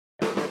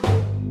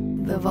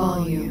the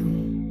volume.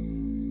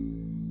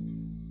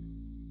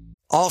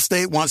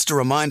 Allstate wants to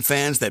remind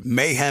fans that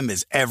mayhem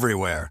is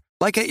everywhere,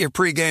 like at your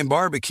pregame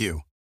barbecue.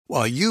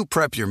 While you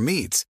prep your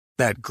meats,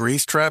 that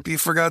grease trap you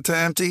forgot to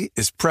empty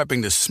is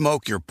prepping to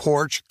smoke your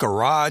porch,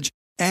 garage,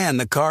 and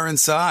the car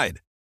inside.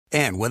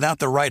 And without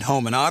the right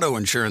home and auto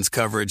insurance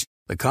coverage,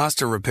 the cost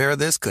to repair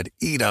this could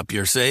eat up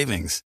your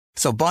savings.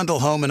 So bundle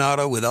home and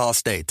auto with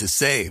Allstate to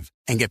save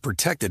and get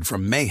protected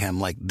from mayhem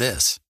like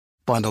this.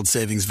 Bundled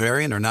savings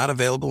vary and are not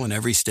available in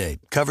every state.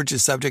 Coverage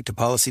is subject to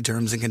policy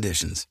terms and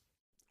conditions.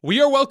 We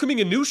are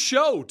welcoming a new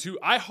show to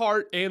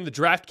iHeart and the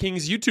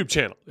DraftKings YouTube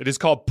channel. It is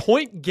called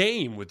Point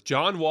Game with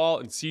John Wall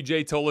and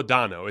CJ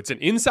Toledano. It's an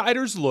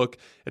insider's look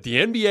at the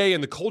NBA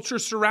and the culture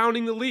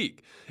surrounding the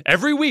league.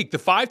 Every week, the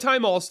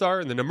five-time All-Star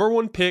and the number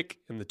one pick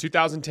in the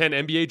 2010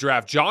 NBA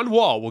Draft, John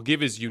Wall, will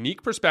give his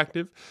unique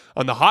perspective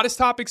on the hottest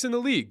topics in the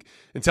league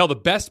and tell the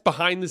best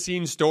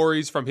behind-the-scenes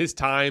stories from his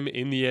time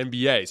in the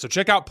NBA. So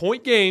check out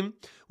Point Game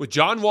with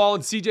John Wall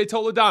and CJ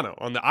Toledano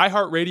on the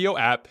iHeartRadio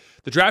app,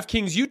 the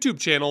DraftKings YouTube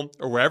channel,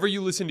 or wherever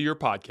you listen to your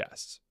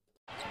podcasts.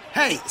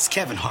 Hey, it's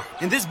Kevin Hart.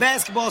 And this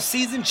basketball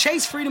season,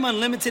 Chase Freedom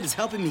Unlimited is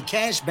helping me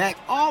cash back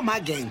all my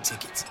game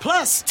tickets.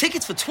 Plus,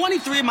 tickets for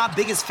 23 of my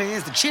biggest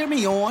fans to cheer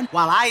me on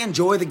while I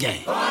enjoy the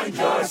game. Find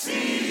your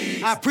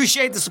seats. I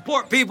appreciate the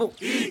support, people.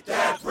 Eat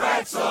that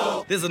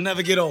pretzel. This'll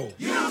never get old.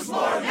 Use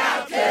more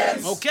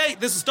napkins. Okay,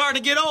 this is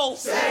starting to get old.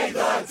 Say the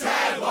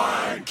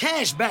tagline.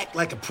 Cash back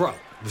like a pro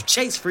with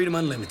Chase Freedom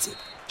Unlimited.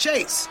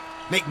 Chase,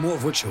 make more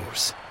of what's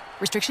yours.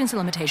 Restrictions and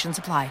limitations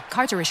apply.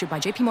 Cards are issued by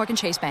JPMorgan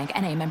Chase Bank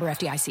and a member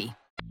FDIC.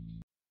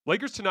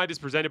 Lakers Tonight is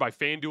presented by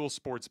FanDuel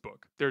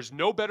Sportsbook. There's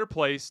no better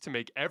place to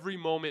make every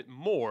moment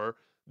more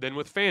than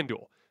with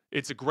FanDuel.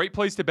 It's a great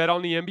place to bet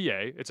on the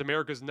NBA. It's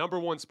America's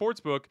 #1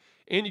 sportsbook,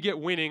 and you get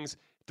winnings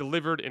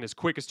delivered in as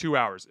quick as 2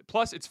 hours.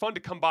 Plus, it's fun to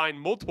combine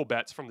multiple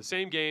bets from the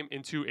same game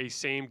into a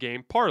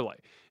same-game parlay.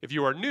 If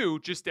you are new,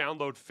 just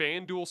download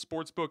FanDuel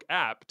Sportsbook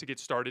app to get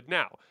started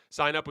now.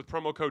 Sign up with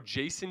promo code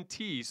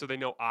JASONT so they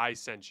know I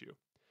sent you.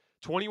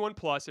 21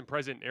 plus and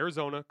present in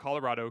Arizona,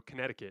 Colorado,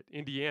 Connecticut,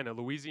 Indiana,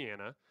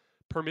 Louisiana,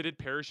 permitted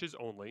parishes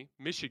only,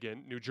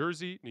 Michigan, New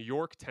Jersey, New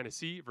York,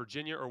 Tennessee,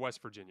 Virginia, or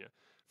West Virginia.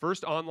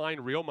 First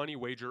online real money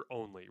wager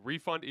only.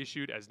 Refund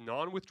issued as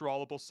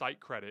non-withdrawable site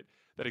credit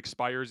that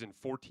expires in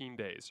 14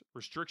 days.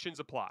 Restrictions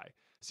apply.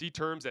 See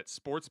terms at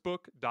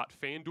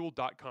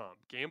sportsbook.fanduel.com.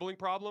 Gambling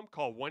problem?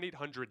 Call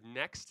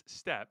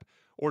 1-800-NEXT-STEP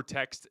or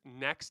text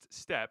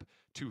NEXT-STEP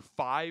to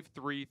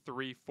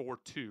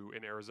 53342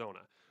 in Arizona.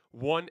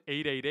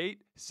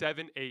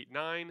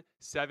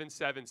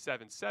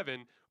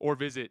 1-888-789-7777 or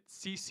visit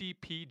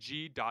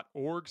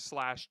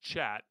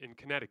ccpg.org/chat in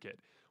Connecticut.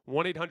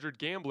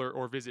 1-800-GAMBLER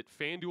or visit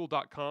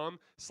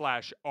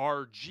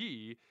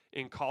fanduel.com/RG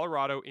in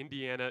Colorado,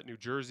 Indiana, New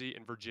Jersey,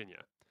 and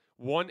Virginia.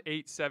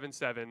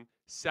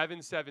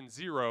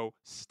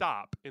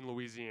 1-877-770-STOP in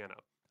Louisiana.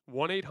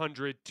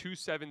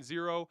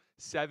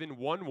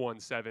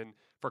 1-800-270-7117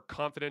 for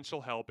confidential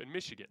help in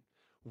Michigan.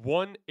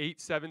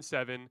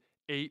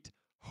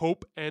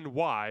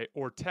 1-877-8-HOPE-NY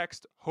or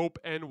text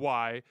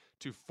HOPE-NY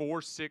to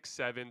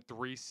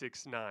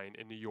 467-369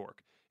 in New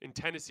York. In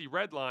Tennessee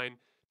Redline,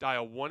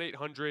 dial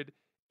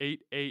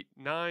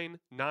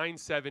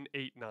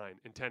 1-800-889-9789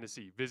 in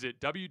Tennessee. Visit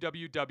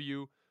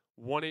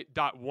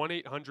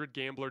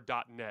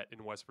www.1800gambler.net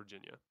in West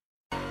Virginia.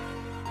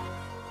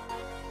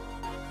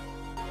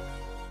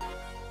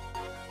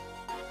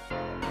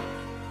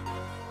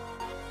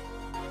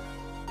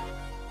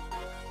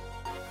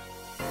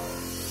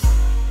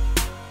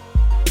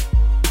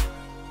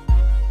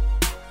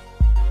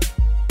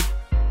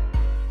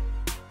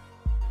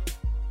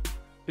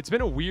 It's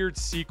been a weird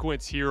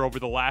sequence here over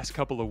the last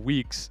couple of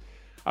weeks.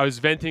 I was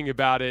venting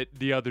about it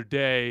the other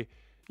day.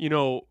 You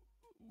know,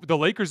 the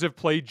Lakers have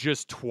played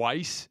just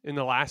twice in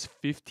the last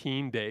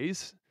 15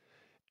 days.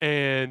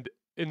 And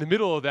in the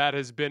middle of that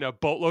has been a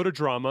boatload of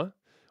drama.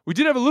 We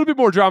did have a little bit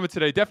more drama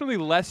today, definitely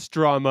less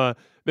drama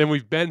than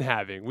we've been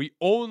having. We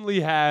only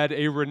had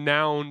a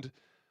renowned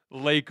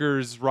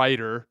Lakers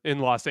writer in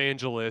Los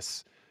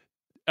Angeles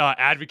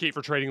advocate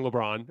for trading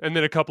LeBron, and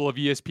then a couple of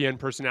ESPN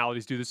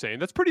personalities do the same.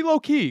 That's pretty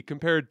low-key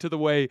compared to the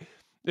way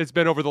it's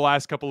been over the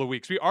last couple of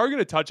weeks. We are going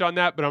to touch on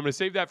that, but I'm going to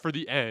save that for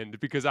the end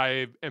because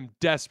I am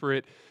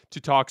desperate to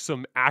talk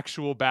some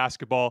actual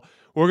basketball.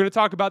 We're going to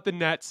talk about the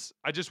Nets.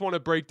 I just want to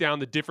break down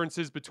the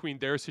differences between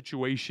their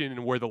situation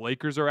and where the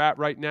Lakers are at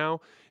right now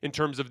in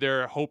terms of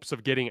their hopes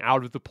of getting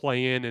out of the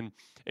play-in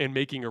and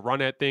making a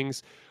run at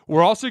things.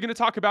 We're also going to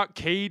talk about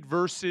Cade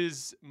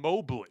versus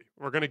Mobley.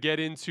 We're going to get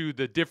into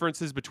the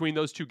differences between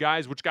those two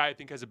guys, which guy I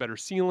think has a better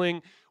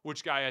ceiling,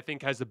 which guy I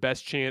think has the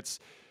best chance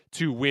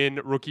to win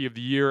Rookie of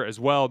the Year as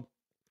well.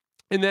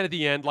 And then at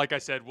the end, like I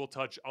said, we'll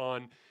touch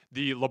on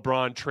the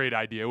LeBron trade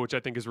idea, which I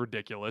think is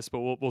ridiculous, but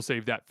we'll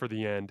save that for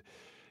the end.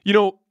 You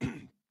know,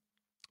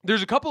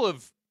 there's a couple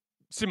of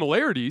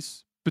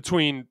similarities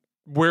between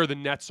where the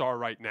Nets are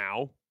right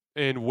now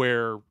and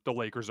where the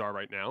Lakers are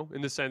right now,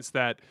 in the sense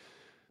that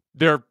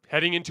they're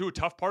heading into a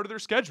tough part of their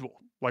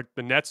schedule. Like,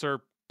 the Nets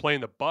are playing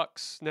the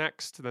Bucks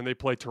next, then they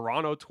play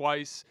Toronto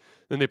twice,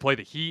 then they play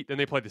the Heat, then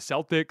they play the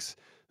Celtics,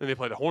 then they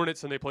play the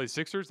Hornets, then they play the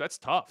Sixers. That's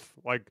tough.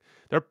 Like,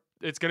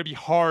 it's going to be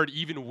hard,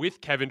 even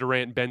with Kevin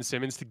Durant and Ben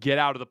Simmons, to get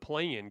out of the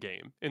play-in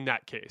game in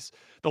that case.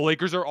 The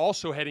Lakers are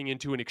also heading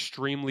into an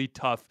extremely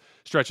tough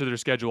stretch of their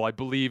schedule. I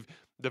believe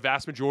the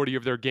vast majority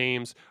of their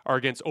games are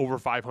against over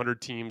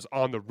 500 teams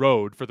on the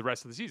road for the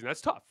rest of the season.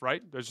 That's tough,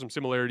 right? There's some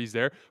similarities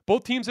there.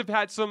 Both teams have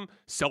had some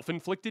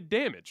self-inflicted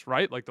damage,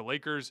 right? Like the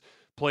Lakers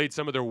played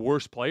some of their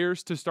worst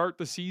players to start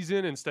the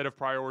season instead of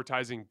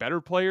prioritizing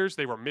better players.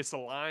 They were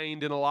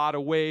misaligned in a lot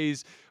of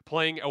ways,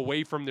 playing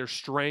away from their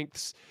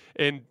strengths.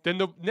 And then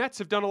the Nets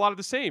have done a lot of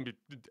the same.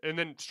 And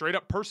then straight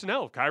up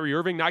personnel. Kyrie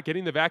Irving not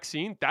getting the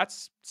vaccine,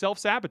 that's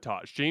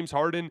self-sabotage. James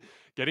Harden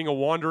getting a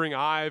wandering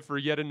eye for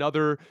yet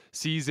another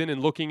season and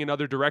looking in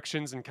other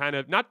directions and kind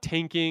of not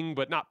tanking,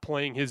 but not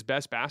playing his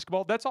best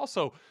basketball. That's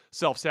also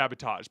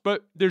self-sabotage.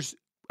 But there's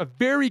a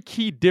very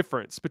key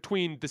difference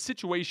between the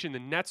situation the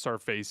Nets are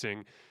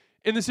facing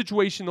and the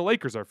situation the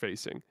Lakers are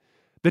facing.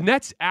 The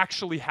Nets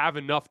actually have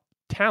enough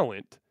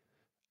talent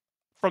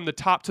from the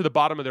top to the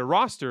bottom of their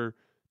roster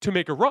to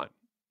make a run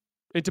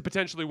and to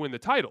potentially win the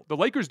title. The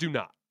Lakers do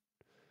not.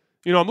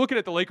 You know, I'm looking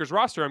at the Lakers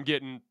roster. I'm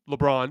getting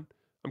LeBron.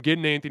 I'm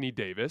getting Anthony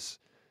Davis.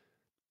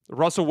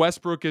 Russell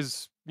Westbrook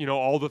is, you know,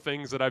 all the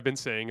things that I've been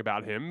saying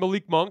about him.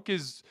 Malik Monk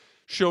has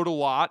showed a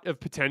lot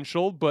of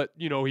potential, but,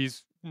 you know,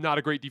 he's not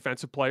a great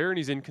defensive player and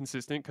he's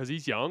inconsistent because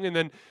he's young. And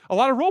then a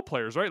lot of role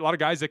players, right? A lot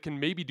of guys that can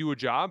maybe do a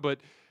job, but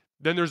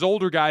then there's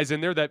older guys in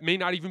there that may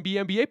not even be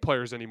NBA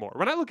players anymore.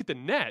 When I look at the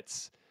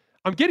Nets,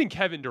 I'm getting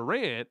Kevin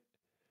Durant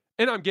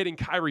and I'm getting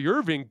Kyrie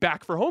Irving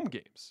back for home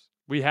games.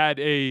 We had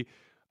a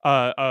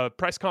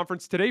press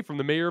conference today from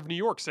the mayor of New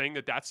York saying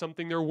that that's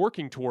something they're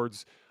working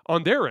towards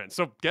on their end.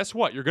 So guess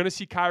what? You're going to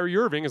see Kyrie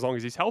Irving, as long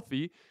as he's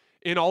healthy,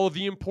 in all of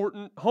the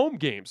important home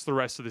games the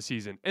rest of the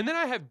season. And then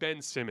I have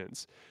Ben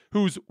Simmons,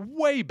 who's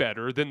way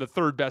better than the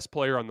third best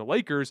player on the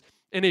Lakers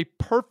and a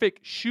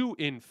perfect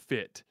shoe-in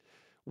fit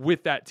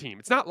with that team.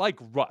 It's not like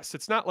Russ.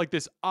 It's not like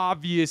this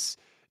obvious,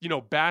 you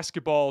know,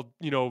 basketball,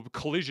 you know,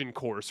 collision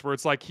course where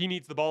it's like he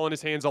needs the ball in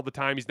his hands all the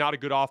time. He's not a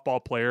good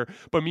off-ball player.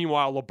 But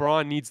meanwhile,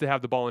 LeBron needs to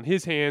have the ball in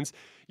his hands.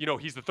 You know,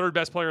 he's the third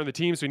best player on the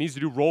team, so he needs to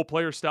do role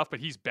player stuff, but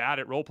he's bad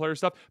at role player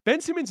stuff. Ben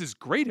Simmons is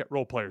great at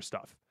role player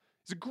stuff.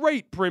 He's a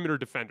great perimeter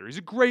defender. He's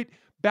a great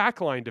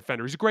backline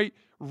defender. He's a great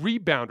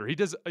rebounder.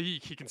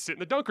 He can sit in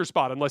the dunker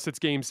spot unless it's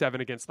Game 7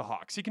 against the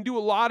Hawks. He can do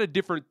a lot of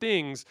different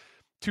things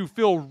to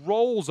fill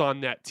roles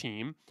on that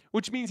team,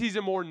 which means he's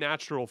a more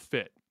natural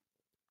fit.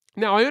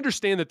 Now, I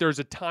understand that there's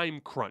a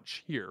time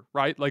crunch here,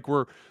 right? Like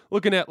we're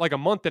looking at like a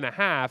month and a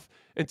half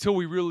until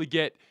we really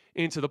get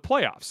into the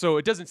playoffs. So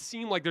it doesn't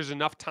seem like there's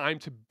enough time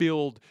to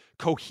build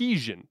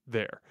cohesion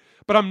there.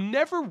 But I'm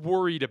never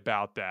worried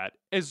about that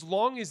as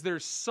long as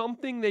there's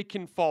something they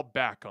can fall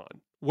back on,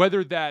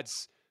 whether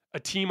that's a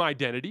team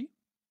identity,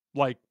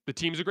 like the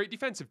team's a great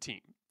defensive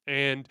team.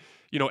 And,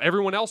 you know,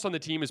 everyone else on the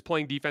team is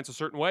playing defense a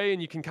certain way,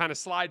 and you can kind of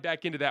slide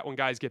back into that when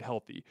guys get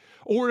healthy.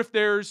 Or if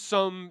there's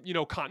some, you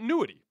know,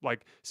 continuity,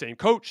 like same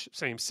coach,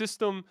 same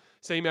system,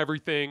 same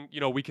everything, you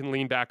know, we can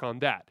lean back on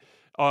that.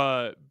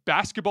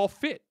 Basketball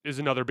fit is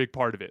another big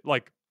part of it.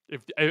 Like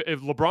if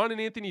LeBron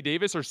and Anthony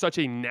Davis are such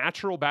a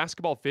natural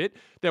basketball fit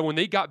that when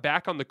they got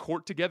back on the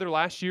court together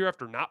last year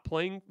after not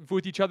playing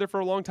with each other for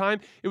a long time,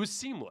 it was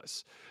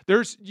seamless.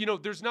 There's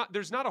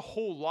not a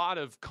whole lot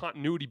of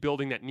continuity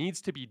building that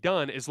needs to be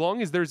done as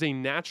long as there's a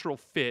natural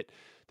fit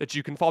that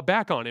you can fall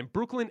back on. And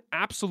Brooklyn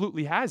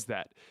absolutely has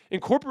that.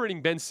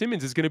 Incorporating Ben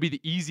Simmons is going to be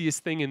the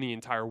easiest thing in the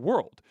entire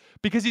world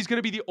because he's going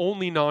to be the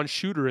only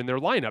non-shooter in their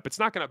lineup. It's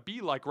not going to be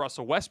like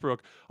Russell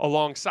Westbrook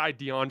alongside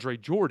DeAndre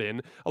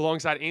Jordan,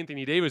 alongside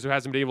Anthony Davis, who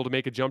hasn't been able to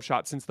make a jump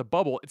shot since the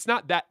bubble. It's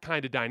not that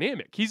kind of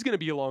dynamic. He's going to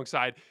be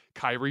alongside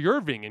Kyrie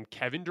Irving and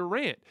Kevin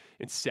Durant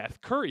and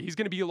Seth Curry. He's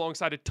going to be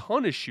alongside a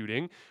ton of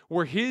shooting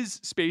where his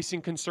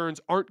spacing concerns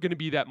aren't going to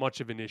be that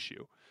much of an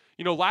issue.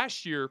 You know,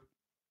 last year,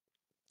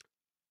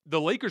 the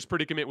Lakers'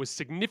 predicament was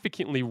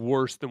significantly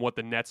worse than what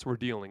the Nets were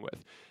dealing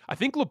with. I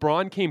think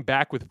LeBron came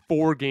back with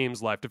 4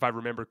 games left, if I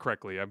remember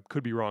correctly. I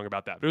could be wrong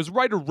about that. But it was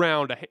right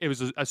around, it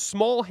was a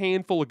small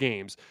handful of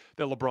games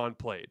that LeBron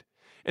played.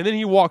 And then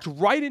he walked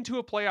right into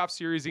a playoff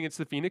series against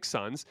the Phoenix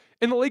Suns,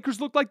 and the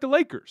Lakers looked like the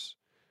Lakers.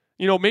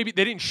 You know, maybe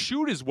they didn't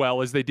shoot as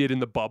well as they did in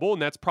the bubble,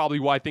 and that's probably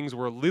why things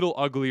were a little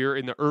uglier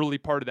in the early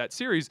part of that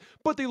series,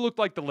 but they looked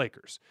like the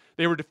Lakers.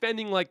 They were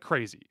defending like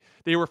crazy.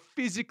 They were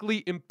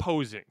physically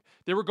imposing.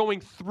 They were going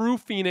through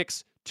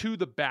Phoenix to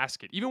the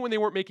basket. Even when they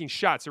weren't making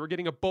shots, they were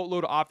getting a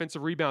boatload of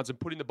offensive rebounds and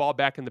putting the ball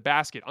back in the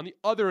basket. On the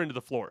other end of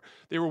the floor,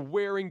 they were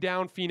wearing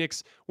down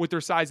Phoenix with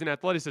their size and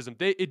athleticism.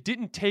 It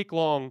didn't take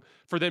long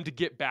for them to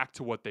get back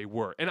to what they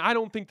were. And I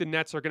don't think the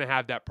Nets are going to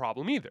have that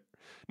problem either.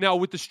 Now,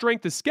 with the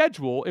strength of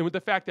schedule and with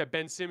the fact that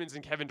Ben Simmons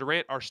and Kevin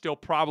Durant are still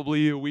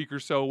probably a week or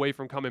so away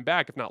from coming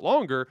back, if not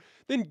longer,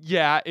 then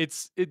yeah,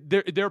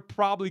 they're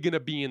probably going to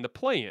be in the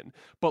play-in.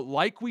 But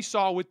like we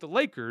saw with the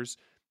Lakers,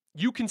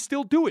 you can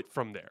still do it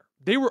from there.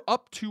 They were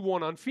up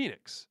 2-1 on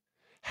Phoenix.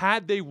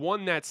 Had they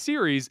won that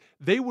series,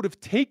 they would have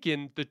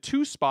taken the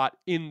 2 spot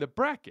in the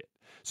bracket.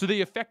 So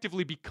they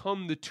effectively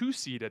become the 2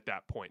 seed at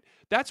that point.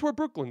 That's where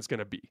Brooklyn's going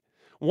to be.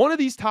 One of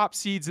these top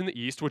seeds in the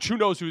East, which who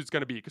knows who it's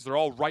going to be because they're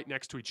all right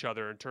next to each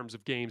other in terms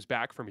of games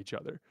back from each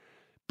other.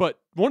 But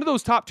one of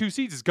those top 2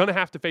 seeds is going to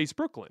have to face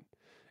Brooklyn.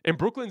 And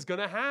Brooklyn's going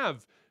to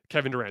have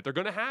Kevin Durant. They're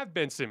going to have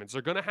Ben Simmons.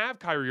 They're going to have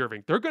Kyrie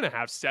Irving. They're going to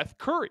have Seth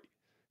Curry.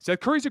 Seth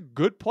Curry's a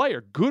good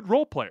player, good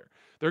role player.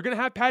 They're going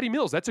to have Patty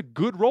Mills. That's a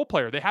good role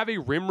player. They have a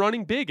rim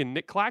running big in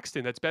Nick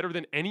Claxton. That's better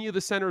than any of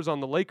the centers on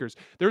the Lakers.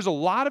 There's a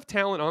lot of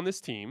talent on this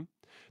team.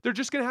 They're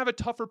just going to have a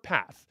tougher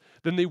path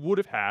than they would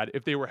have had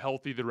if they were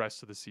healthy the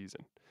rest of the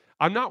season.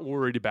 I'm not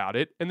worried about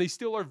it. And they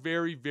still are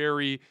very,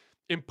 very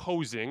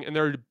imposing. And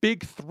they're a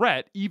big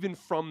threat even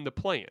from the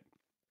play-in.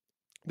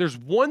 There's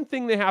one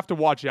thing they have to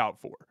watch out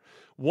for.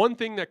 One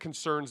thing that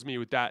concerns me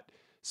with that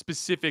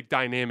specific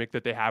dynamic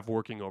that they have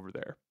working over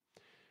there.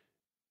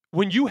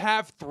 When you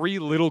have 3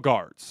 little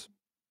guards,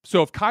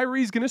 so if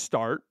Kyrie's going to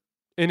start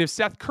and if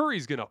Seth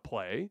Curry's going to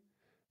play,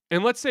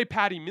 and let's say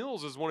Patty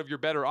Mills is one of your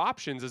better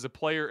options as a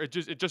player,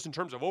 just in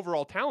terms of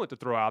overall talent to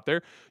throw out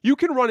there, you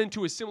can run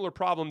into a similar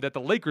problem that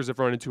the Lakers have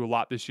run into a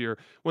lot this year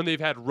when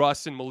they've had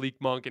Russ and Malik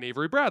Monk and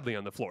Avery Bradley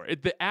on the floor.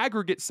 If the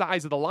aggregate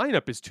size of the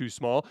lineup is too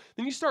small,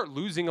 then you start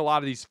losing a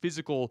lot of these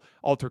physical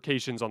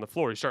altercations on the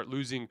floor. You start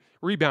losing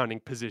rebounding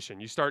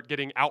position. You start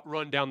getting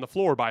outrun down the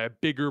floor by a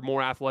bigger,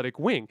 more athletic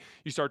wing.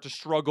 You start to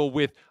struggle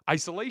with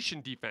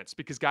isolation defense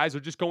because guys are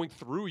just going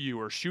through you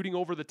or shooting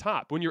over the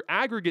top. When your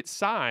aggregate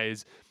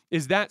size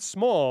is that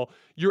small,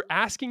 you're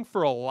asking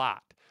for a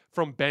lot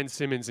from Ben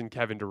Simmons and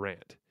Kevin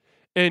Durant.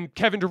 And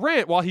Kevin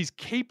Durant, while he's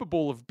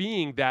capable of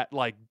being that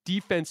like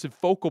defensive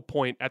focal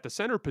point at the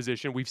center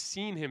position, we've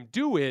seen him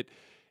do it.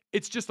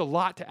 It's just a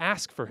lot to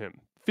ask for him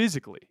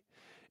physically.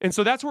 And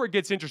so that's where it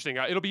gets interesting.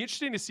 It'll be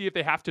interesting to see if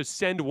they have to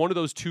send one of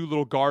those 2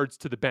 little guards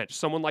to the bench,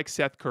 someone like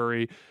Seth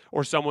Curry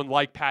or someone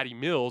like Patty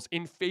Mills,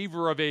 in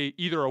favor of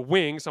either a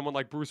wing, someone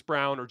like Bruce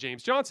Brown or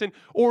James Johnson,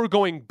 or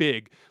going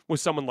big with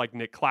someone like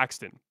Nick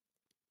Claxton.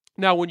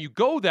 Now, when you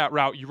go that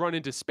route, you run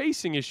into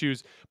spacing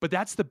issues, but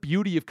that's the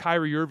beauty of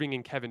Kyrie Irving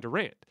and Kevin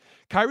Durant.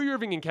 Kyrie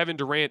Irving and Kevin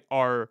Durant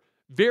are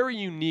very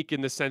unique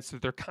in the sense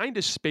that they're kind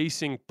of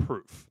spacing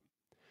proof.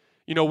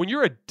 You know, when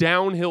you're a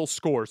downhill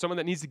scorer, someone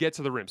that needs to get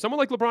to the rim, someone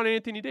like LeBron and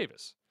Anthony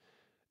Davis,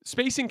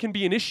 spacing can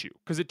be an issue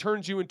because it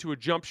turns you into a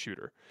jump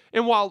shooter.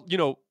 And while,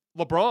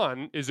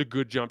 LeBron is a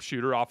good jump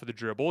shooter off of the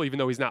dribble, even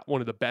though he's not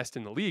one of the best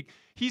in the league,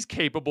 he's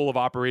capable of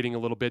operating a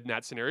little bit in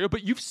that scenario.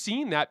 But you've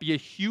seen that be a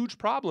huge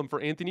problem for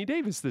Anthony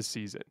Davis this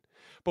season.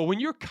 But when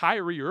you're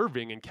Kyrie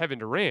Irving and Kevin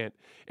Durant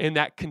and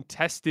that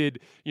contested,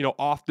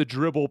 off the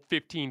dribble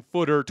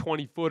 15-footer,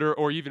 20-footer,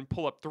 or even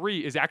pull-up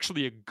 3 is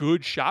actually a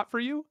good shot for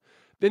you,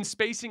 then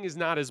spacing is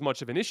not as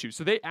much of an issue.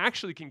 So they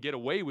actually can get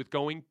away with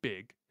going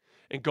big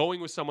and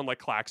going with someone like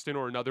Claxton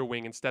or another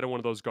wing instead of one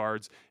of those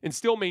guards and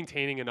still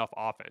maintaining enough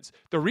offense.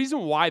 The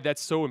reason why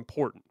that's so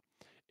important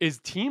is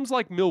teams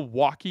like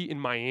Milwaukee and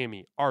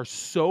Miami are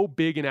so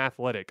big and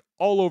athletic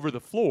all over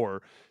the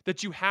floor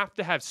that you have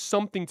to have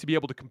something to be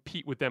able to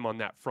compete with them on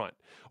that front.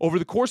 Over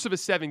the course of a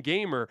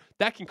 7-gamer,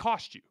 that can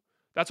cost you.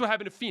 That's what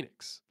happened to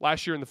Phoenix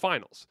last year in the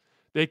finals.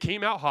 They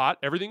came out hot.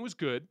 Everything was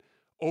good.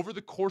 Over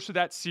the course of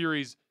that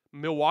series,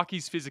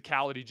 Milwaukee's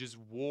physicality just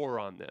wore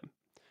on them.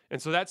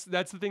 And so that's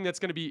the thing that's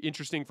going to be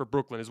interesting for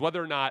Brooklyn is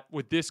whether or not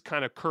with this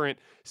kind of current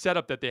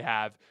setup that they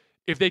have,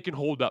 if they can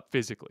hold up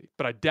physically.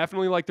 But I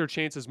definitely like their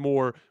chances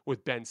more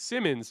with Ben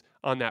Simmons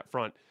on that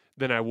front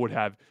than I would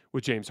have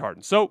with James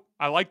Harden. So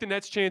I like the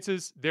Nets'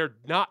 chances. They're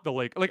not the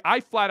Lakers. Like I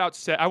flat out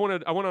said, I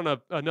went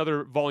on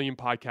another Volume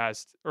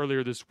podcast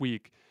earlier this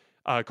week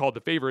called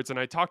The Favorites, and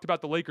I talked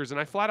about the Lakers, and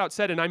I flat out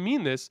said, and I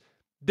mean this,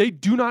 they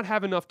do not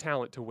have enough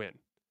talent to win.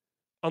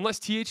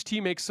 Unless THT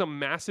makes some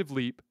massive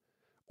leap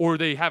or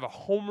they have a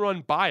home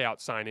run buyout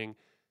signing,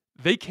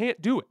 they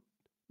can't do it.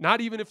 Not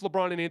even if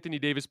LeBron and Anthony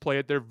Davis play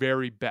at their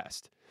very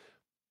best.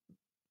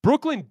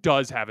 Brooklyn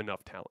does have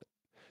enough talent.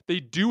 They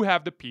do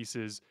have the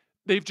pieces.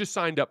 They've just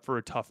signed up for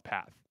a tough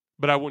path,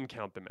 but I wouldn't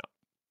count them out.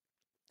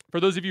 For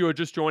those of you who are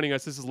just joining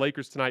us, this is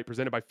Lakers Tonight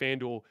presented by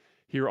FanDuel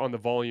here on The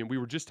Volume. We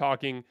were just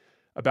talking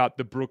about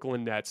the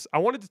Brooklyn Nets. I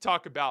wanted to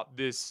talk about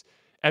this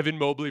Evan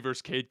Mobley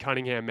versus Cade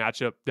Cunningham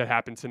matchup that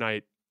happened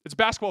tonight. It's a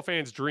basketball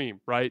fan's dream,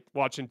 right?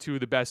 Watching 2 of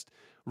the best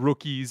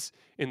rookies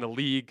in the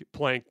league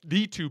playing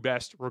the 2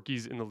 best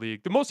rookies in the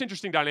league. The most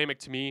interesting dynamic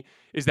to me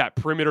is that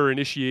perimeter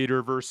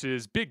initiator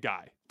versus big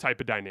guy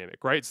type of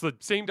dynamic, right? It's the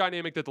same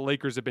dynamic that the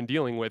Lakers have been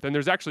dealing with. And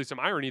there's actually some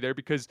irony there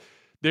because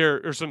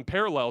there are some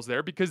parallels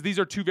there because these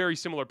are 2 very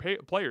similar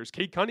players.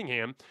 Cade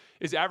Cunningham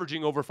is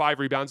averaging over 5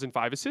 rebounds and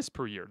 5 assists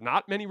per year.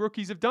 Not many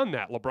rookies have done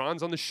that.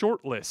 LeBron's on the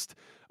short list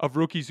of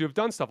rookies who have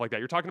done stuff like that.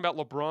 You're talking about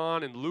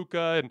LeBron and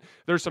Luka, and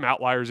there's some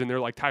outliers in there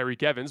like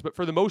Tyreek Evans. But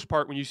for the most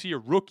part, when you see a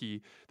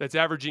rookie that's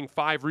averaging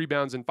 5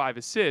 rebounds and 5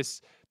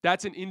 assists,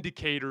 that's an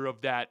indicator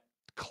of that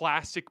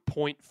classic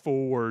point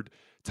forward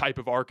type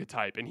of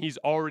archetype. And he's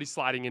already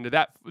sliding into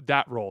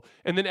that role.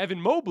 And then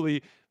Evan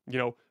Mobley,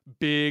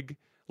 big,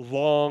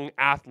 long,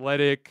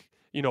 athletic,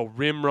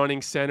 rim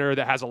running center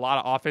that has a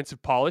lot of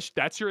offensive polish.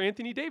 That's your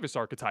Anthony Davis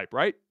archetype,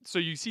 right? So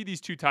you see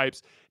these two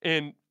types,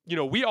 and,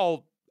 we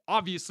all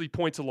obviously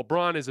point to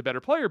LeBron as a better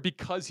player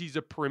because he's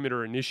a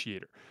perimeter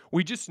initiator.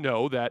 We just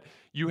know that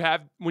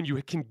when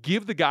you can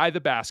give the guy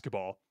the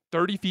basketball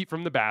 30 feet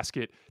from the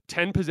basket,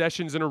 10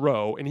 possessions in a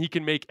row, and he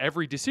can make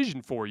every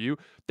decision for you,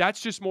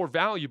 that's just more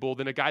valuable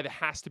than a guy that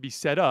has to be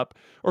set up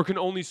or can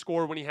only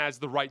score when he has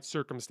the right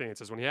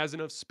circumstances, when he has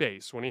enough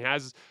space, when he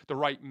has the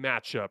right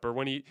matchup, or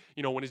when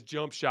when his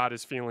jump shot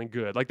is feeling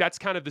good. Like, that's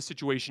kind of the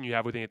situation you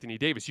have with Anthony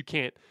Davis. You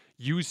can't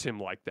use him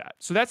like that.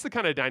 So that's the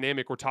kind of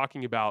dynamic we're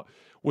talking about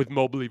with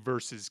Mobley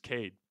versus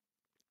Cade.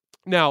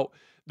 Now,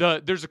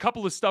 there's a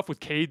couple of stuff with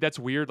Cade that's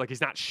weird. Like, he's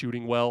not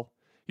shooting well.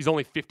 He's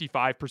only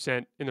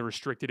 55% in the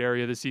restricted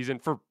area this season.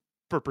 For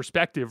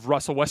perspective,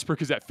 Russell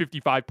Westbrook is at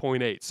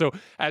 55.8. So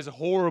as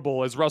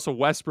horrible as Russell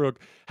Westbrook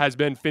has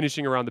been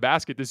finishing around the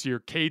basket this year,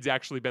 Cade's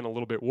actually been a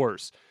little bit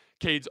worse.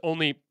 Cade's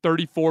only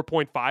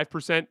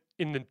 34.5%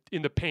 in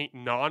the paint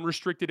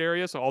non-restricted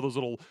area, so all those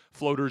little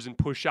floaters and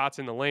push shots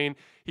in the lane.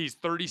 He's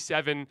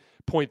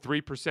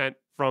 37.3%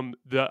 from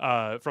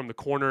the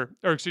corner,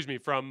 or excuse me,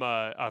 from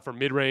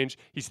mid-range.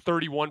 He's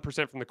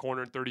 31% from the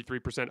corner and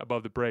 33%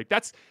 above the break.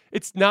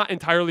 It's not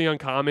entirely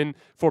uncommon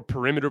for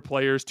perimeter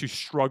players to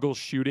struggle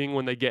shooting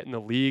when they get in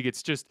the league.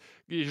 It's just,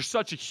 there's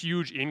such a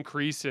huge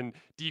increase in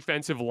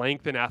defensive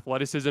length and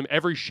athleticism.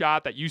 Every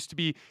shot that used to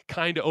be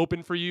kind of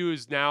open for you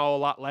is now a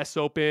lot less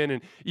open,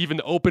 and even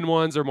the open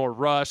ones are more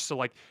rushed. So,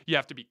 like, you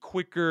have to be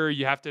quicker,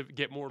 you have to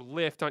get more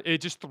lift on. It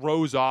just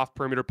throws off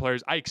perimeter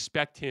players. I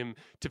expect him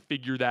to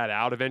figure that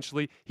out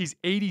eventually. He's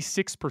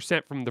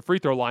 86% from the free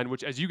throw line,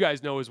 which, as you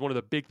guys know, is one of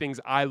the big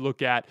things I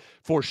look at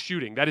for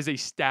shooting. That is a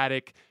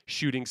static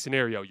shooting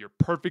scenario. You're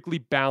perfectly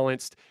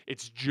balanced.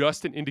 It's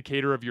just an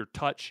indicator of your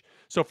touch.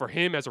 So for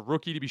him as a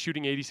rookie to be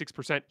shooting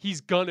 86%,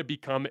 he's going to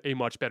become a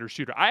much better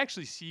shooter. I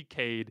actually see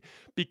Cade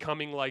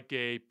becoming like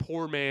a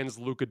poor man's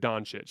Luka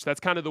Doncic.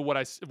 That's kind of what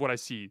I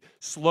see.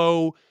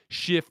 Slow,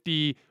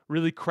 shifty,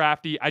 really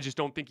crafty. I just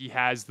don't think he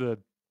has the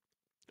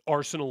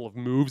arsenal of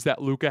moves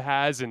that Luka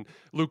has, and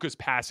Luka's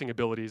passing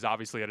ability is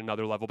obviously at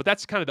another level, but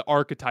that's kind of the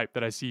archetype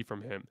that I see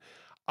from him.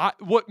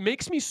 What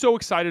makes me so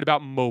excited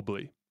about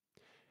Mobley,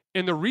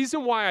 and the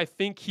reason why I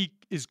think he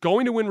is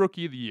going to win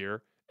Rookie of the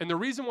Year, and the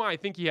reason why I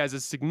think he has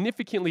a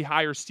significantly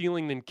higher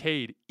ceiling than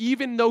Cade,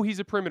 even though he's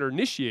a perimeter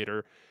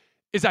initiator,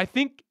 is I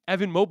think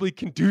Evan Mobley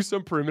can do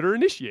some perimeter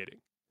initiating.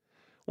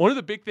 One of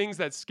the big things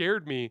that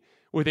scared me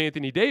with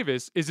Anthony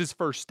Davis is his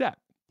first step.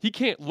 He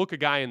can't look a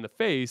guy in the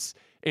face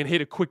and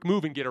hit a quick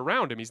move and get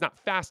around him. He's not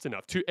fast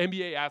enough.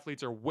 NBA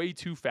athletes are way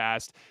too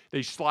fast.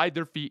 They slide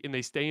their feet and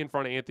they stay in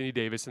front of Anthony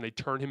Davis and they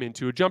turn him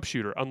into a jump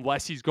shooter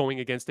unless he's going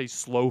against a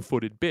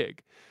slow-footed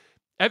big.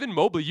 Evan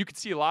Mobley, you could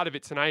see a lot of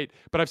it tonight,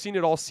 but I've seen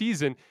it all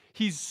season.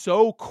 He's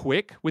so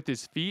quick with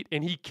his feet,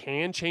 and he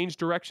can change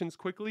directions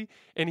quickly,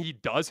 and he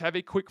does have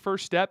a quick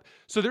first step.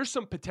 So there's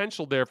some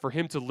potential there for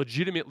him to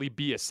legitimately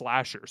be a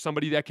slasher,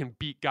 somebody that can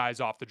beat guys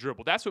off the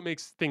dribble. That's what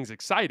makes things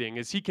exciting,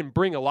 is he can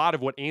bring a lot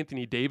of what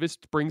Anthony Davis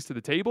brings to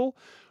the table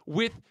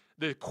with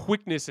the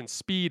quickness and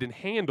speed and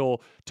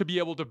handle to be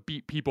able to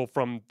beat people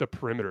from the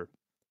perimeter.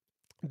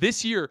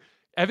 This year,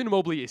 Evan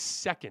Mobley is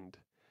second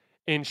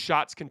in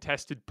shots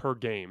contested per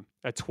game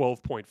at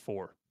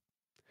 12.4.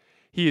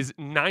 He is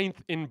 9th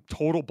in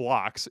total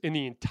blocks in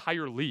the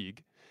entire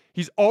league.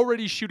 He's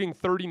already shooting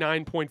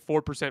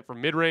 39.4%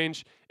 from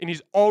mid-range, and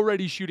he's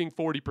already shooting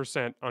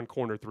 40% on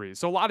corner threes.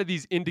 So a lot of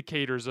these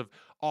indicators of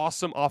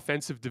awesome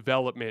offensive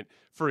development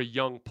for a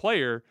young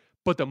player,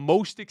 but the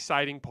most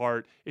exciting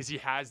part is he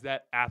has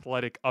that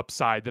athletic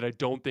upside that I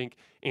don't think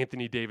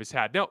Anthony Davis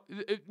had. Now,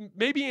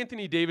 maybe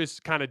Anthony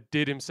Davis kind of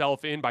did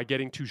himself in by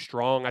getting too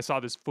strong. I saw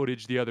this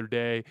footage the other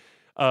day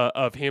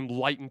of him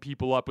lighting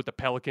people up with the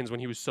Pelicans when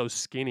he was so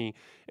skinny.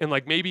 And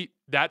like, maybe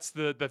that's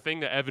the thing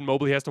that Evan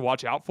Mobley has to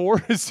watch out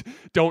for, is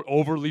don't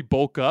overly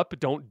bulk up.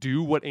 Don't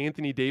do what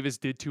Anthony Davis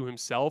did to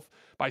himself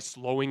by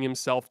slowing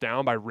himself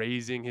down, by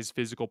raising his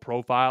physical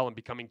profile and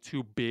becoming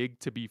too big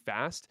to be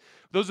fast.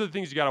 Those are the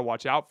things you got to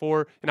watch out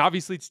for. And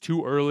obviously it's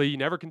too early. You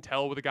never can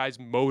tell with a guy's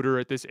motor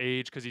at this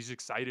age because he's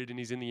excited and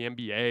he's in the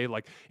NBA.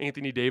 Like,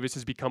 Anthony Davis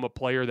has become a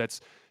player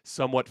that's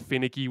somewhat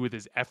finicky with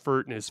his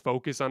effort and his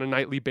focus on a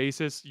nightly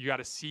basis. You got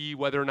to see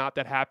whether or not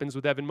that happens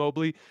with Evan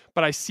Mobley.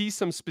 But I see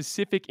some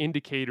specific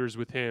indicators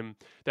with him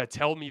that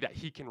tell me that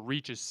he can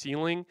reach a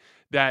ceiling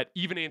that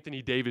even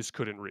Anthony Davis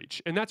couldn't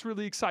reach. And that's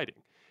really exciting.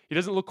 He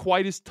doesn't look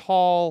quite as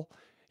tall.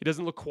 He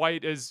doesn't look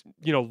quite as,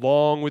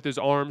 long with his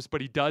arms,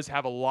 but he does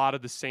have a lot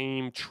of the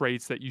same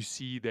traits that you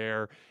see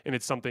there. And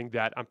it's something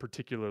that I'm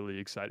particularly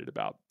excited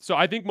about. So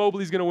I think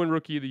Mobley's going to win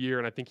Rookie of the Year,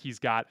 and I think he's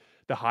got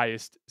the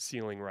highest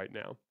ceiling right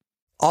now.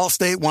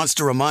 Allstate wants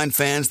to remind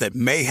fans that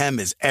mayhem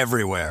is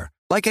everywhere,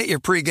 like at your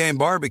pregame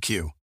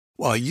barbecue.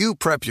 While you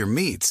prep your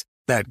meats,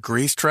 that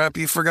grease trap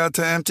you forgot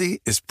to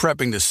empty is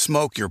prepping to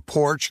smoke your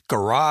porch,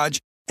 garage,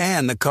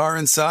 and the car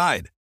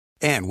inside.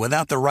 And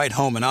without the right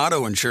home and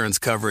auto insurance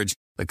coverage,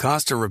 the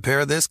cost to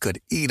repair this could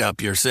eat up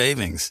your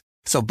savings.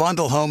 So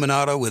bundle home and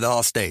auto with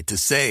Allstate to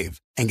save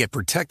and get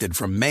protected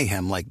from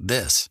mayhem like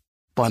this.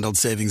 Bundled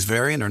savings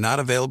vary and are not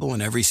available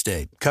in every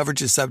state.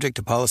 Coverage is subject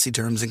to policy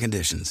terms and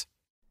conditions.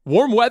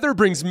 Warm weather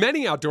brings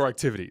many outdoor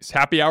activities.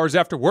 Happy hours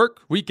after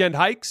work, weekend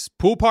hikes,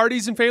 pool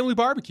parties, and family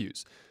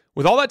barbecues.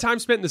 With all that time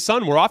spent in the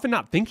sun, we're often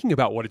not thinking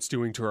about what it's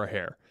doing to our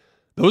hair.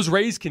 Those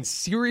rays can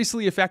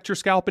seriously affect your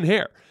scalp and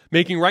hair,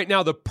 making right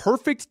now the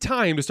perfect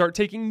time to start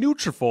taking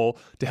Nutrafol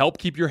to help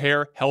keep your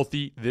hair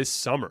healthy this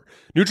summer.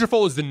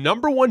 Nutrafol is the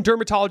 #1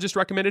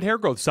 dermatologist-recommended hair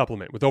growth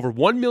supplement, with over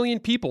 1 million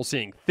people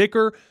seeing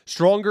thicker,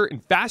 stronger,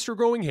 and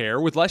faster-growing hair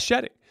with less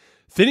shedding.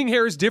 Thinning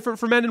hair is different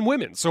for men and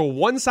women, so a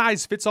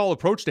one-size-fits-all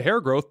approach to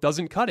hair growth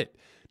doesn't cut it.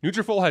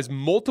 Nutrafol has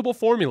multiple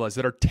formulas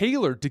that are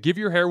tailored to give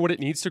your hair what it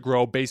needs to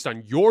grow based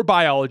on your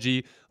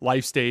biology,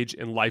 life stage,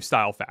 and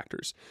lifestyle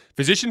factors.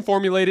 Physician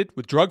formulated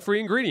with drug-free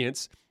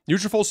ingredients,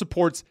 Nutrafol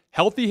supports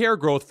healthy hair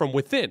growth from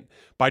within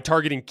by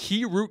targeting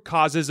key root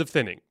causes of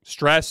thinning: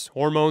 stress,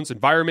 hormones,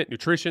 environment,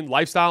 nutrition,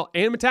 lifestyle,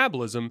 and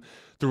metabolism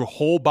through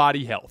whole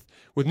body health.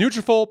 With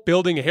Nutrafol,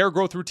 building a hair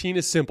growth routine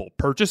is simple.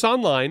 Purchase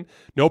online,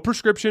 no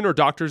prescription or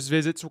doctor's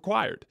visits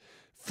required.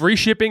 Free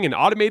shipping and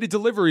automated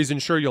deliveries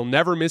ensure you'll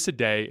never miss a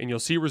day, and you'll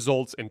see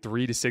results in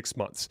 3 to 6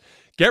 months.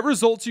 Get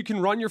results you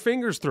can run your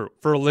fingers through.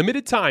 For a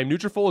limited time,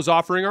 Nutrafol is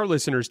offering our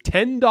listeners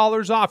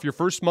 $10 off your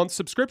first month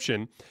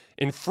subscription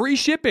and free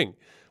shipping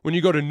when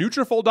you go to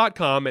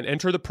Nutrafol.com and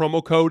enter the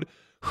promo code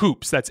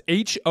HOOPS. That's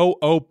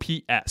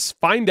HOOPS.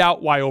 Find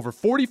out why over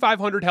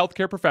 4,500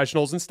 healthcare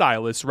professionals and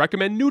stylists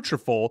recommend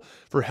Nutrafol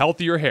for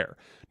healthier hair.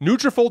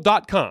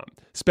 Nutrafol.com,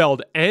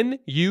 spelled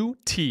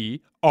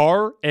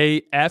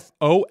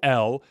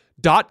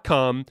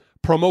Nutrafol.com,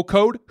 promo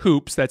code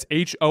HOOPS. That's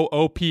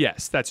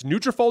HOOPS. That's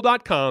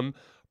Nutrafol.com,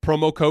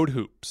 promo code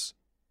HOOPS.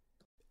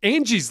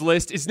 Angie's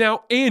List is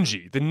now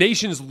Angie, the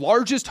nation's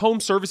largest home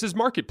services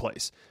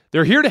marketplace.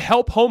 They're here to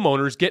help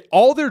homeowners get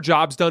all their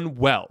jobs done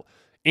well.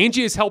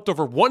 Angie has helped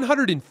over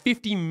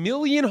 150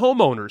 million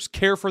homeowners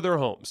care for their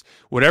homes.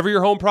 Whatever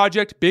your home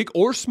project, big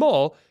or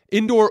small,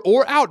 indoor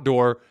or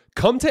outdoor,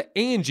 come to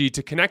Angie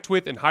to connect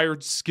with and hire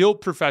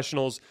skilled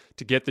professionals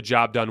to get the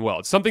job done well.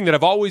 It's something that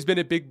I've always been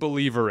a big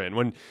believer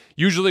in.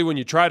 Usually when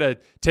you try to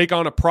take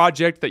on a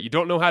project that you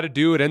don't know how to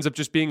do, it ends up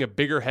just being a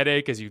bigger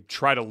headache as you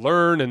try to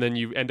learn, and then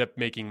you end up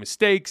making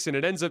mistakes, and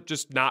it ends up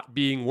just not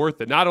being worth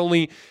it. Not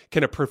only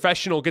can a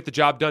professional get the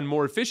job done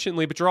more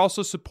efficiently, but you're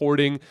also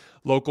supporting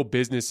local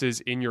businesses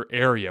in your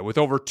area. With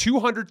over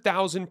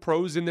 200,000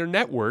 pros in their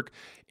network,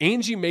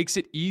 Angie makes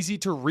it easy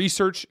to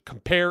research,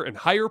 compare, and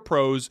hire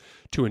pros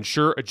to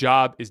ensure a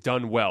job is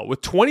done well.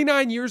 With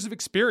 29 years of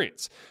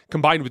experience,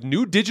 combined with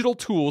new digital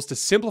tools to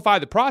simplify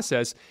the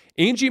process,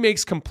 Angie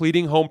makes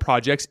completing home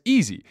projects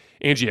easy.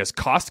 Angie has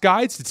cost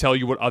guides to tell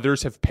you what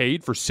others have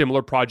paid for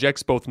similar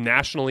projects both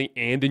nationally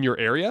and in your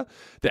area.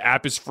 The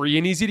app is free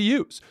and easy to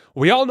use.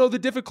 We all know the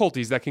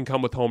difficulties that can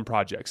come with home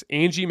projects.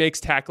 Angie makes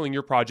tackling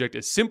your project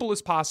as simple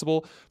as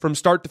possible from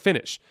start to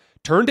finish.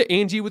 Turn to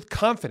Angie with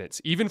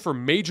confidence, even for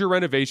major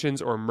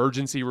renovations or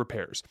emergency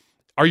repairs.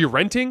 Are you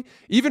renting?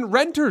 Even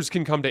renters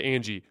can come to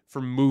Angie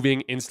for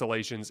moving,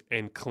 installations,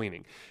 and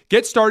cleaning.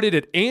 Get started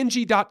at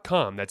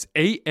Angie.com. That's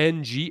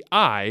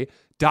ANGI.com,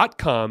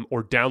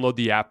 or download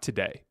the app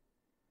today.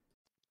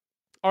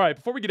 All right,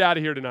 before we get out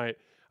of here tonight,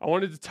 I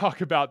wanted to talk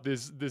about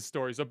this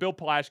story. So Bill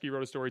Plaschke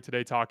wrote a story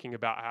today talking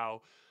about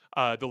how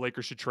the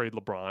Lakers should trade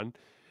LeBron.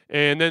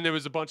 And then there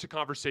was a bunch of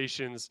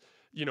conversations,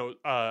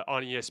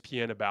 on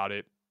ESPN about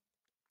it.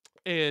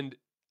 And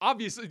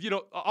obviously,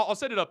 I'll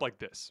set it up like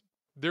this.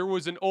 There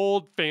was an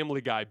old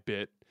Family Guy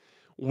bit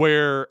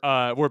where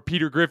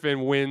Peter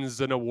Griffin wins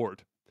an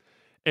award.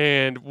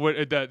 And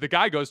the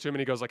guy goes to him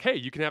and he goes like, hey,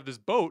 you can have this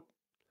boat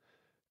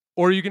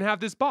or you can have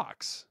this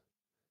box.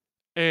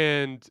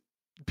 And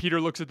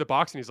Peter looks at the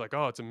box and he's like,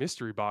 oh, it's a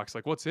mystery box.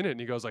 Like, what's in it? And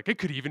he goes like, it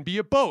could even be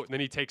a boat. And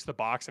then he takes the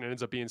box and it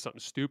ends up being something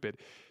stupid.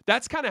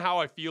 That's kind of how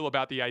I feel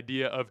about the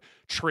idea of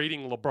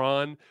trading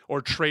LeBron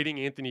or trading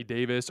Anthony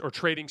Davis or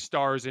trading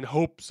stars in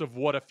hopes of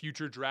what a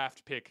future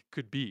draft pick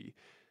could be.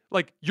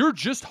 Like, you're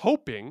just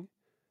hoping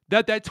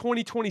that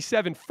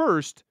 2027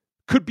 first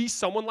could be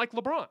someone like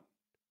LeBron.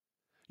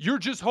 You're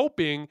just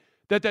hoping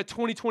that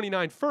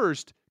 2029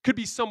 first could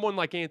be someone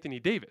like Anthony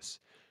Davis.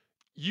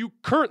 You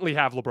currently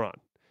have LeBron.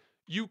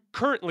 You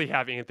currently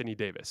have Anthony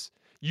Davis.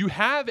 You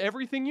have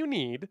everything you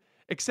need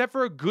except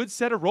for a good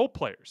set of role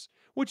players,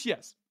 which,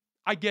 yes,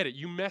 I get it.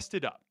 You messed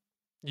it up.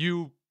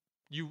 You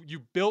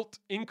built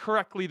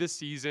incorrectly this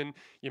season.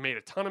 You made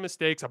a ton of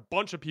mistakes. A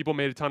bunch of people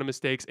made a ton of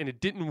mistakes, and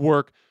it didn't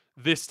work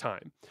this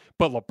time.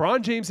 But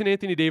LeBron James and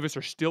Anthony Davis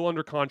are still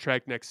under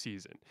contract next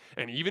season.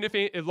 And even if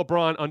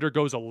LeBron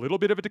undergoes a little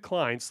bit of a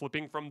decline,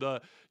 slipping from the,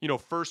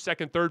 first,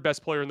 second, third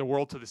best player in the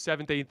world to the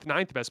 7th, 8th,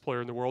 9th best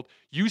player in the world,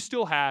 you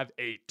still have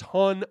a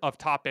ton of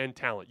top-end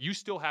talent. You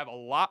still have a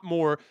lot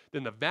more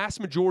than the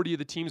vast majority of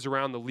the teams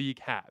around the league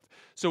have.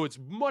 So it's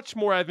much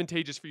more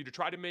advantageous for you to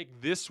try to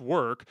make this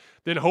work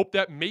than hope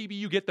that maybe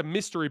you get the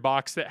mystery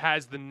box that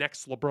has the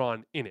next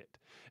LeBron in it.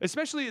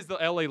 Especially as the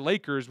LA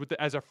Lakers,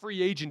 as a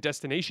free agent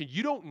destination,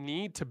 you don't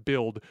need to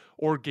build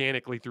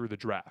organically through the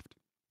draft.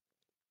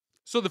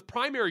 So the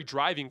primary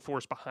driving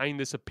force behind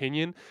this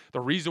opinion, the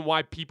reason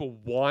why people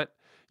want,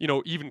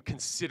 even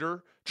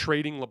consider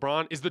trading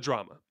LeBron is the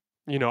drama.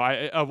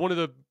 One of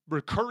the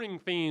recurring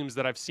themes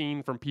that I've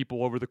seen from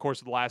people over the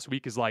course of the last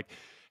week is like,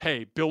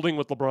 hey, building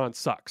with LeBron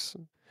sucks.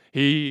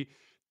 He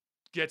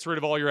gets rid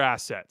of all your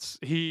assets.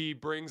 He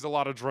brings a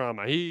lot of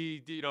drama.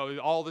 He,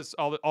 all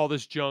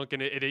this junk,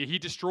 and he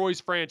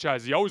destroys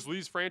franchises. He always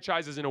leaves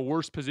franchises in a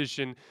worse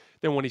position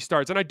than when he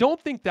starts. And I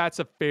don't think that's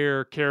a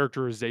fair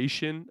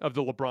characterization of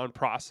the LeBron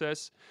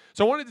process.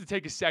 So I wanted to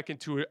take a second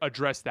to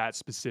address that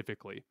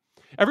specifically.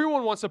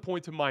 Everyone wants to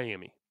point to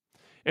Miami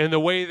and the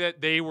way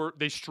that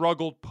they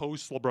struggled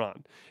post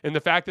LeBron, and the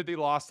fact that they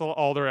lost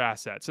all their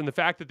assets, and the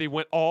fact that they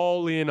went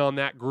all in on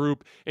that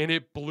group and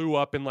it blew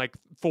up in like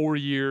 4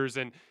 years,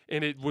 and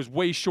it was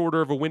way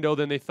shorter of a window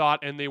than they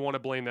thought, and they want to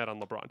blame that on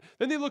LeBron.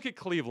 Then they look at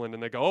Cleveland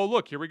and they go, oh,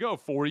 look, here we go,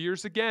 4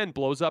 years again,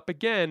 blows up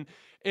again,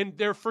 and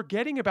they're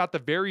forgetting about the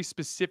very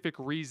specific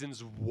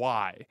reasons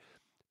why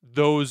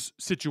those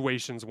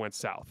situations went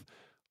south.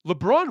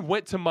 LeBron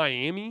went to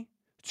Miami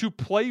to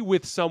play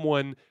with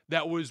someone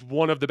that was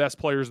one of the best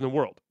players in the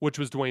world, which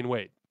was Dwayne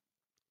Wade.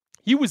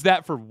 He was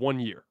that for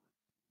 1 year.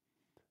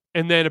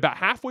 And then about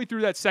halfway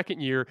through that second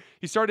year,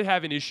 he started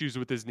having issues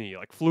with his knee,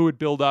 like fluid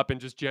buildup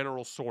and just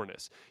general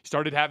soreness. He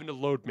started having to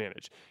load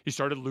manage. He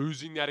started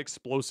losing that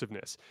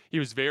explosiveness. He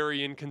was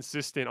very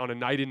inconsistent on a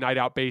night in, night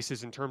out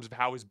basis in terms of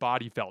how his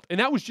body felt. And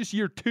that was just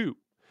year 2.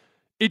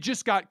 It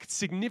just got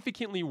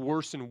significantly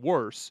worse and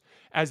worse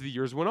as the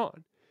years went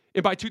on.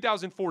 And by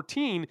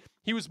 2014,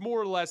 he was more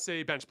or less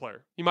a bench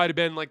player. He might have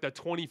been like the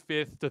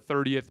 25th to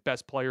 30th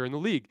best player in the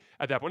league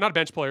at that point. Not a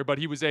bench player, but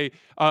he was a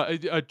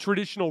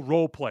traditional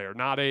role player,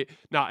 not a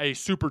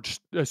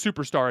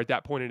superstar at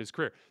that point in his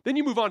career. Then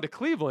you move on to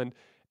Cleveland,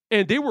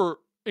 and they were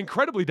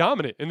incredibly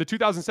dominant in the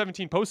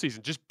 2017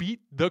 postseason. Just beat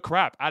the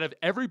crap out of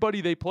everybody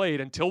they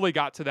played until they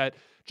got to that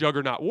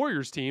juggernaut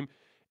Warriors team.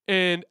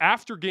 And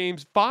after Game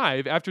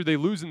 5, after they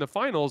lose in the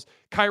finals,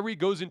 Kyrie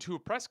goes into a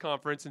press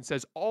conference and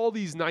says all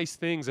these nice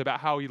things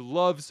about how he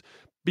loves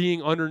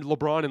being under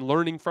LeBron and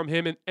learning from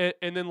him. And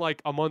then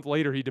like a month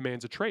later, he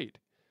demands a trade.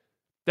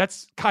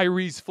 That's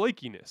Kyrie's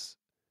flakiness,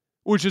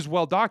 which is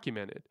well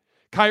documented.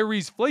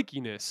 Kyrie's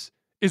flakiness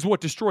is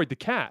what destroyed the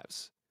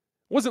Cavs.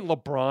 It wasn't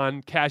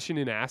LeBron cashing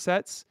in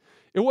assets.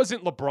 It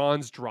wasn't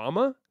LeBron's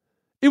drama.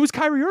 It was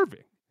Kyrie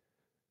Irving.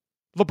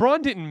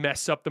 LeBron didn't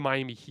mess up the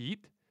Miami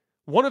Heat.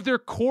 One of their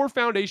core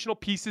foundational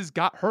pieces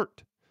got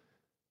hurt.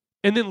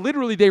 And then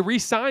literally they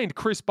re-signed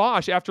Chris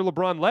Bosh after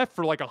LeBron left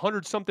for like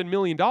 $100-something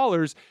million,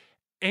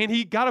 and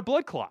he got a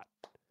blood clot.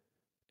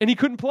 And he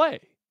couldn't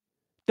play.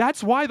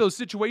 That's why those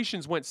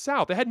situations went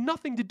south. It had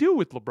nothing to do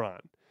with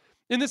LeBron.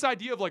 And this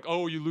idea of like,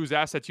 oh, you lose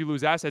assets.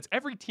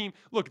 Every team,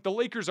 look, the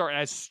Lakers are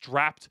as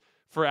strapped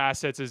for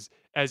assets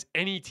as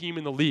any team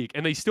in the league,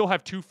 and they still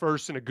have 2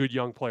 firsts and a good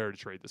young player to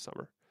trade this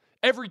summer.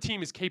 Every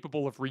team is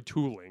capable of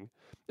retooling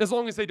as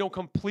long as they don't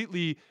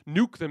completely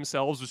nuke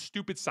themselves with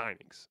stupid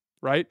signings,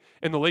 right?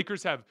 And the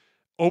Lakers have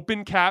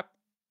open cap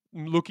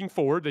looking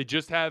forward. They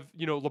just have,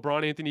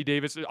 LeBron, Anthony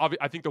Davis.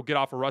 I think they'll get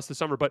off a rust this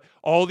summer, but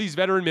all these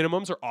veteran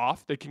minimums are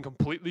off. They can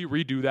completely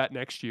redo that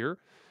next year.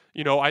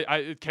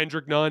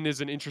 Kendrick Nunn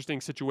is an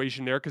interesting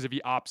situation there because if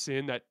he opts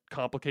in, that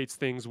complicates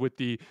things with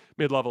the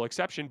mid-level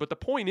exception. But the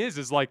point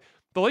is like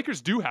the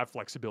Lakers do have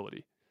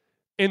flexibility.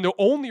 And the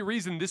only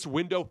reason this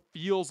window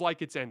feels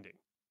like it's ending,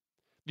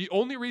 the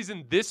only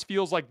reason this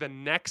feels like the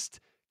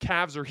next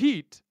Cavs or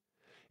Heat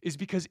is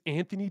because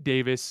Anthony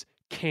Davis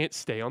can't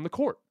stay on the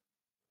court.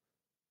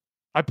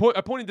 I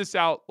pointed this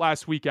out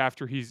last week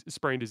after he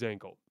sprained his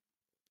ankle.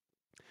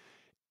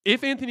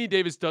 If Anthony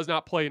Davis does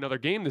not play another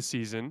game this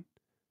season,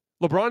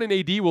 LeBron and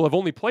AD will have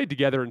only played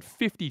together in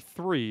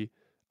 53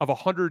 of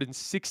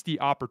 160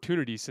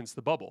 opportunities since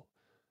the bubble.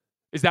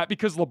 Is that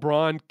because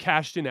LeBron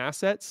cashed in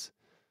assets?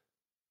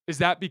 Is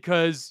that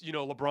because,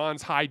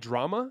 LeBron's high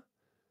drama?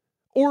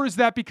 Or is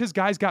that because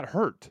guys got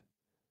hurt?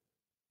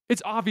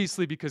 It's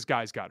obviously because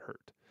guys got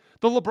hurt.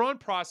 The LeBron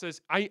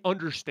process, I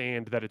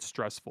understand that it's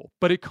stressful,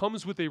 but it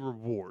comes with a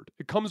reward.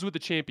 It comes with a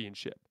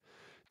championship.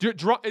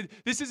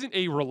 This isn't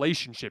a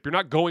relationship. You're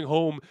not going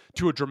home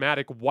to a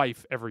dramatic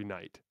wife every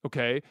night,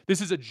 okay? This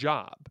is a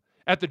job.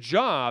 At the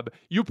job,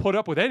 you put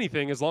up with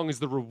anything as long as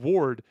the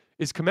reward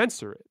is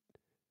commensurate.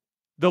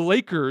 The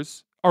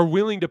Lakers are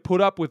willing to put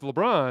up with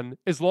LeBron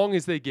as long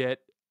as they get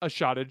a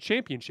shot at a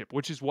championship,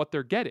 which is what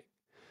they're getting.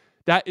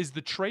 That is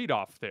the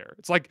trade-off there.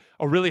 It's like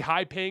a really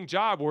high-paying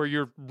job where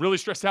you're really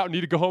stressed out and need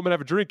to go home and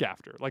have a drink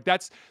after. Like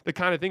that's the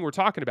kind of thing we're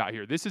talking about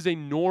here. This is a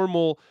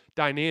normal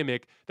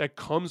dynamic that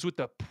comes with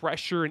the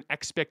pressure and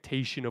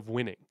expectation of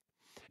winning.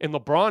 And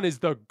LeBron is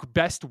the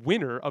best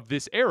winner of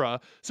this era,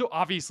 so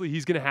obviously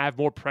he's going to have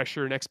more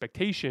pressure and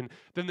expectation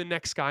than the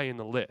next guy in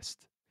the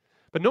list.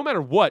 But no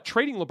matter what,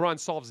 trading LeBron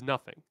solves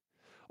nothing.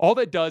 All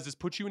that does is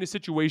put you in a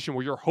situation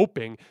where you're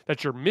hoping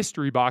that your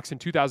mystery box in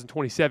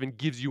 2027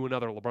 gives you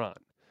another LeBron.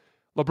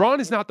 LeBron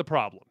is not the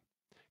problem.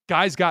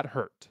 Guys got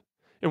hurt.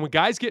 And when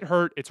guys get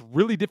hurt, it's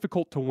really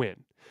difficult to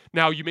win.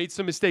 Now, you made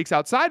some mistakes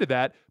outside of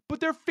that,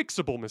 but they're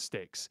fixable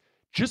mistakes.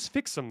 Just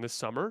fix them this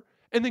summer,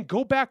 and then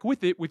go back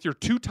with it with your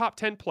 2 top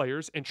 10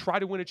 players and try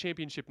to win a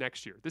championship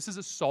next year. This is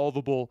a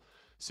solvable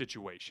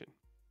situation.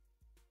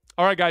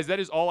 All right, guys, that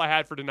is all I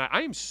had for tonight.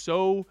 I am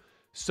so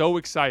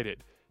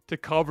excited to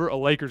cover a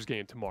Lakers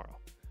game tomorrow.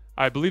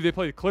 I believe they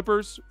play the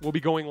Clippers. We'll be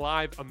going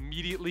live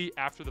immediately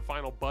after the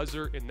final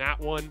buzzer in that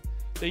one.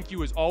 Thank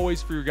you, as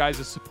always, for your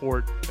guys'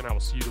 support, and I will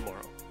see you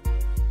tomorrow.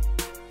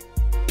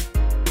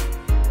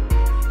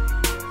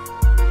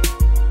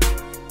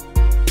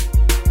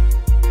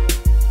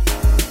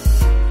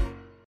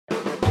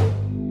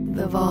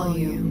 The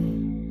volume.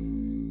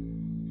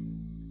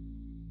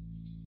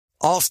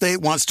 Allstate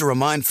wants to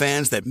remind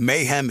fans that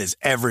mayhem is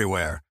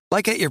everywhere,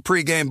 like at your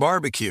pregame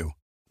barbecue.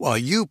 While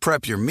you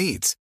prep your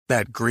meats,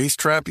 that grease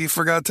trap you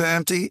forgot to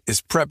empty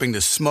is prepping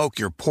to smoke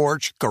your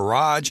porch,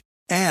 garage,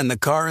 and the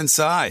car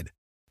inside.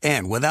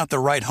 And without the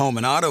right home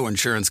and auto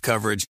insurance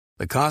coverage,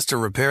 the cost to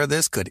repair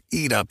this could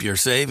eat up your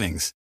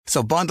savings.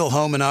 So bundle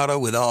home and auto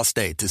with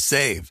Allstate to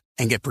save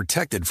and get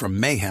protected from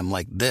mayhem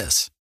like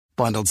this.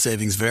 Bundled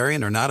savings vary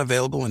and are not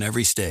available in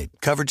every state.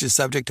 Coverage is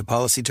subject to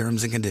policy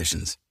terms and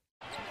conditions.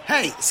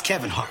 Hey, it's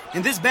Kevin Hart.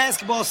 And this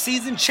basketball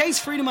season, Chase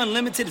Freedom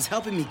Unlimited is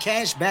helping me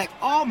cash back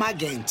all my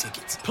game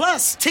tickets.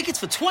 Plus, tickets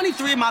for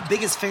 23 of my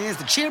biggest fans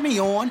to cheer me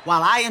on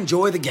while I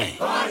enjoy the game.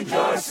 Find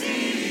your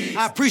seats.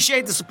 I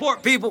appreciate the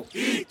support, people.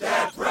 Eat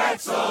that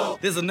pretzel.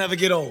 This'll never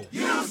get old.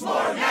 Use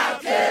more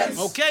napkins.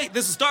 Okay,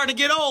 this is starting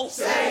to get old.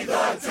 Say the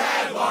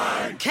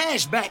tagline.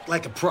 Cash back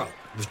like a pro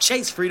with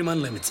Chase Freedom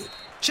Unlimited.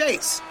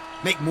 Chase,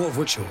 make more of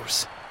what's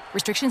yours.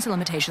 Restrictions and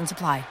limitations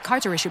apply.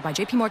 Cards are issued by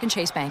JPMorgan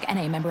Chase Bank,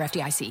 N.A., member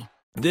FDIC.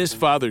 This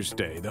Father's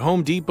Day, the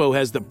Home Depot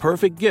has the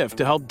perfect gift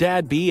to help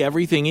Dad be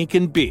everything he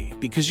can be,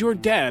 because your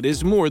dad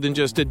is more than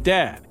just a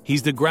dad.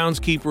 He's the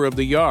groundskeeper of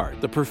the yard,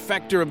 the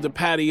perfecter of the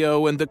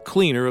patio, and the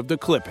cleaner of the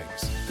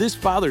clippings. This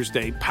Father's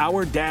Day,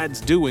 power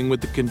Dad's doing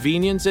with the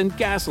convenience and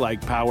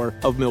gas-like power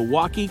of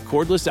Milwaukee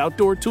cordless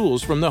outdoor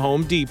tools from the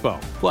Home Depot.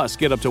 Plus,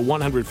 get up to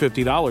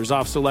 $150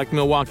 off select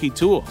Milwaukee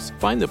tools.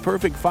 Find the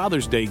perfect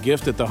Father's Day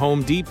gift at the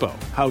Home Depot.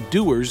 How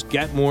doers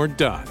get more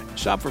done.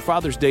 Shop for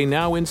Father's Day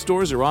now in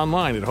stores or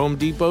online at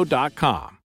HomeDepot.com.